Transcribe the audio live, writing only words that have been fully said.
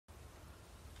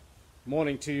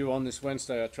Morning to you on this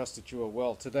Wednesday. I trust that you are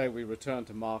well. Today we return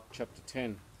to Mark chapter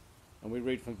 10 and we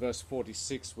read from verse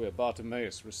 46 where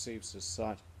Bartimaeus receives his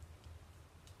sight.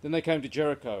 Then they came to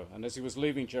Jericho, and as he was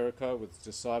leaving Jericho with his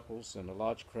disciples and a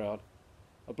large crowd,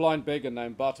 a blind beggar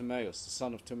named Bartimaeus, the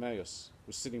son of Timaeus,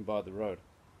 was sitting by the road.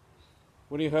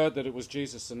 When he heard that it was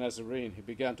Jesus the Nazarene, he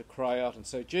began to cry out and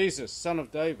say, "Jesus, Son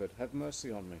of David, have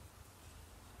mercy on me."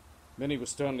 Many were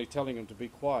sternly telling him to be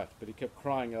quiet, but he kept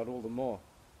crying out all the more,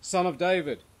 "Son of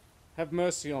David, have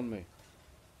mercy on me."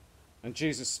 And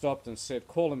Jesus stopped and said,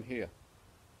 "Call him here."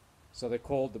 So they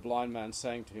called the blind man,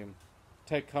 saying to him,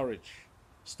 "Take courage,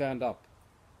 stand up.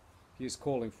 He is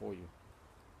calling for you."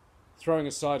 Throwing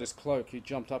aside his cloak, he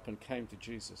jumped up and came to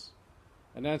Jesus.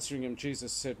 And answering him,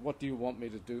 Jesus said, "What do you want me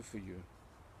to do for you?"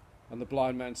 And the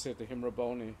blind man said to him,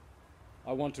 "Rabboni,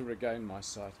 I want to regain my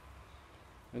sight."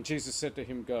 And Jesus said to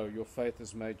him, "Go, your faith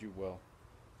has made you well."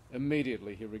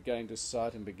 Immediately he regained his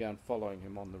sight and began following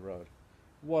him on the road.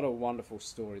 What a wonderful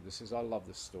story this is. I love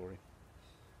this story.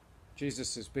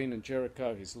 Jesus has been in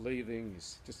Jericho. He's leaving.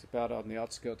 He's just about on the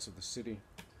outskirts of the city.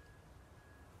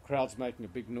 Crowd's making a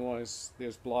big noise.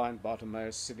 There's blind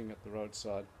Bartimaeus sitting at the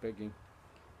roadside begging.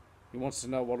 He wants to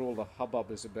know what all the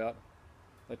hubbub is about.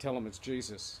 They tell him it's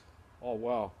Jesus. Oh,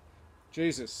 wow.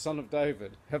 "Jesus, Son of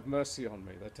David, have mercy on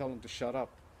me." They tell him to shut up.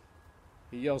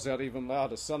 He yells out even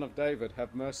louder, "Son of David,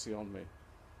 have mercy on me."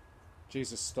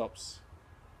 Jesus stops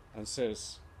and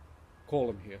says, "Call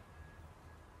him here."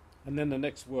 And then the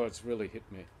next words really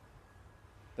hit me.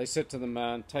 They said to the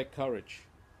man, "Take courage,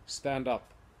 stand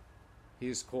up. He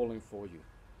is calling for you."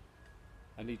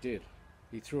 And he did.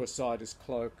 He threw aside his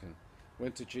cloak and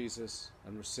went to Jesus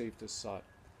and received his sight.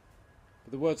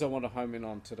 But the words I want to home in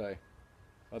on today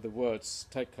are the words,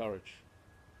 take courage,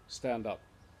 stand up.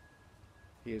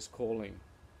 He is calling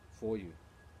for you.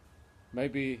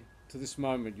 Maybe to this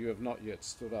moment you have not yet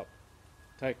stood up,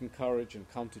 taken courage and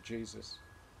come to Jesus,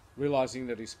 realizing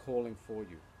that he's calling for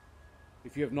you.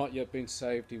 If you have not yet been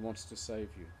saved, he wants to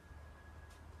save you.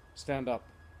 Stand up,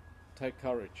 take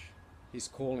courage. He's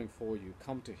calling for you.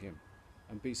 Come to him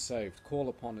and be saved. Call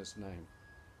upon his name.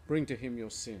 Bring to him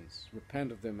your sins.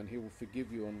 Repent of them and he will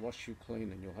forgive you and wash you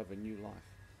clean and you'll have a new life.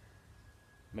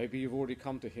 Maybe you've already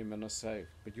come to him and are saved,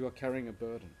 but you are carrying a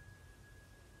burden.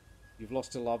 You've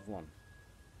lost a loved one.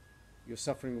 You're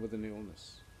suffering with an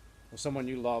illness, or someone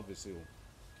you love is ill.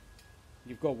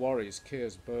 You've got worries,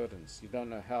 cares, burdens. You don't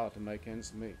know how to make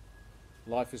ends meet.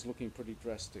 Life is looking pretty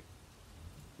drastic.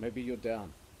 Maybe you're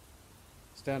down.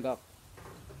 Stand up.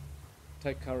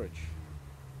 Take courage.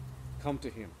 Come to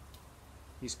him.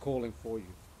 He's calling for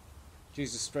you.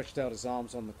 Jesus stretched out his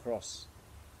arms on the cross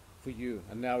for you,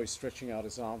 and now he's stretching out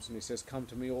his arms and he says, "Come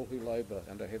to me all who labor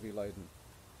and are heavy laden.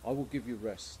 I will give you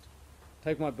rest.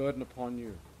 Take my burden upon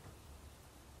you.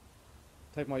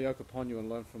 Take my yoke upon you and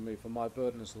learn from me, for my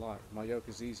burden is light. My yoke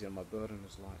is easy and my burden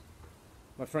is light."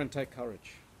 My friend, take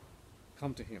courage.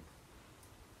 Come to him.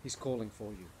 He's calling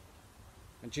for you.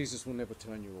 And Jesus will never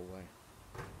turn you away.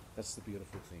 That's the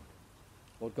beautiful thing.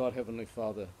 Lord God, Heavenly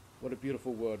Father, what a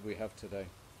beautiful word we have today.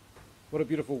 What a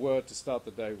beautiful word to start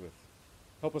the day with.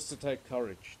 Help us to take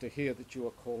courage, to hear that you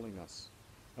are calling us.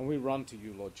 And we run to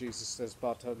you, Lord Jesus, as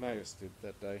Bartimaeus did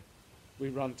that day. We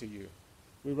run to you.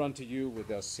 We run to you with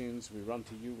our sins. We run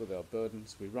to you with our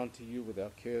burdens. We run to you with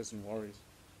our cares and worries.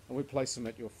 And we place them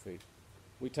at your feet.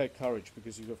 We take courage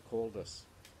because you have called us.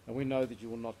 And we know that you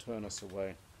will not turn us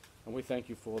away. And we thank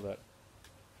you for that.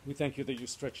 We thank you that you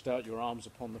stretched out your arms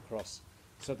upon the cross,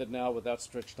 so that now with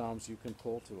outstretched arms you can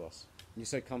call to us. You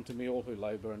say, "Come to me all who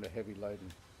labor and are heavy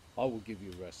laden. I will give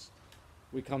you rest."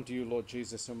 We come to you, Lord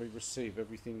Jesus, and we receive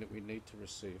everything that we need to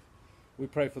receive. We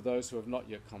pray for those who have not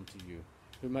yet come to you,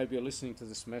 who maybe are listening to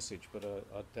this message but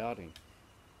are doubting.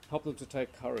 Help them to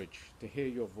take courage, to hear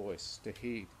your voice, to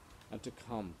heed, and to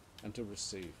come and to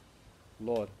receive.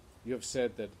 Lord, you have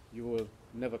said that you will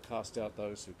never cast out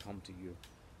those who come to you.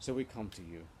 So we come to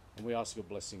you, and we ask your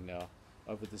blessing now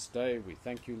over this day. We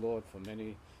thank you, Lord, for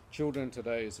many children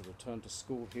today as a return to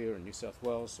school here in New South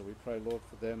Wales. So we pray, Lord,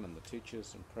 for them and the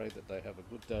teachers and pray that they have a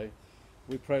good day.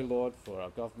 We pray, Lord, for our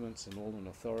governments and all in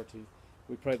authority.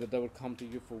 We pray that they would come to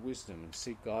you for wisdom and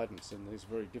seek guidance in these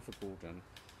very difficult and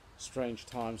strange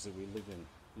times that we live in.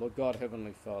 Lord God,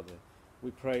 Heavenly Father,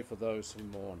 we pray for those who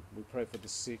mourn. We pray for the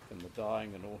sick and the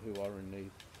dying and all who are in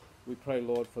need. We pray,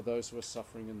 Lord, for those who are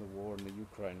suffering in the war in the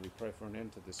Ukraine. We pray for an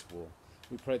end to this war.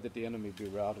 We pray that the enemy be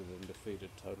routed and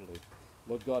defeated totally.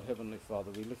 Lord God, Heavenly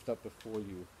Father, we lift up before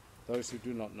you those who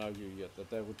do not know you yet, that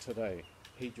they would today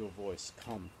heed your voice,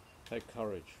 come, take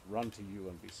courage, run to you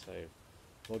and be saved.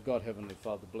 Lord God, Heavenly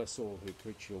Father, bless all who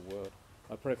preach your word.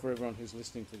 I pray for everyone who's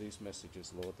listening to these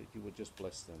messages, Lord, that you would just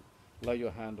bless them. lay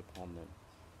your hand upon them.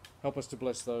 Help us to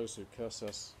bless those who curse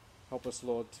us. Help us,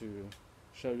 Lord, to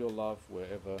show your love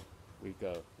wherever we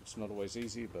go. It's not always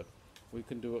easy, but we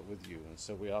can do it with you. And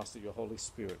so we ask that your Holy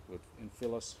Spirit would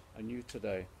infill us anew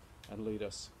today and lead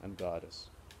us and guide us.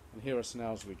 And hear us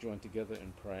now as we join together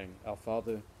in praying. Our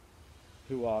Father,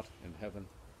 who art in heaven,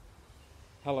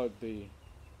 hallowed be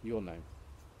your name.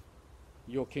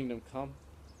 Your kingdom come,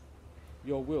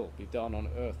 your will be done on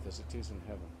earth as it is in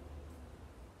heaven.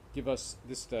 Give us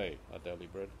this day our daily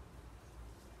bread.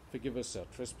 Forgive us our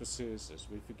trespasses as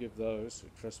we forgive those who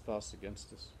trespass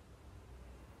against us.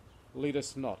 Lead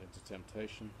us not into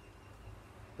temptation,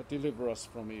 but deliver us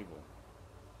from evil.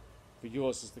 For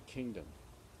yours is the kingdom,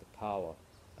 the power,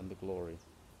 and the glory,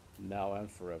 now and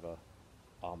forever.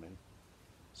 Amen.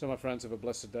 So, my friends, have a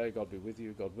blessed day. God be with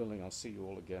you. God willing, I'll see you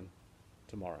all again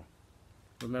tomorrow.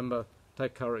 Remember,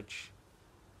 take courage.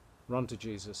 Run to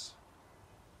Jesus.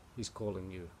 He's calling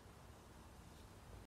you.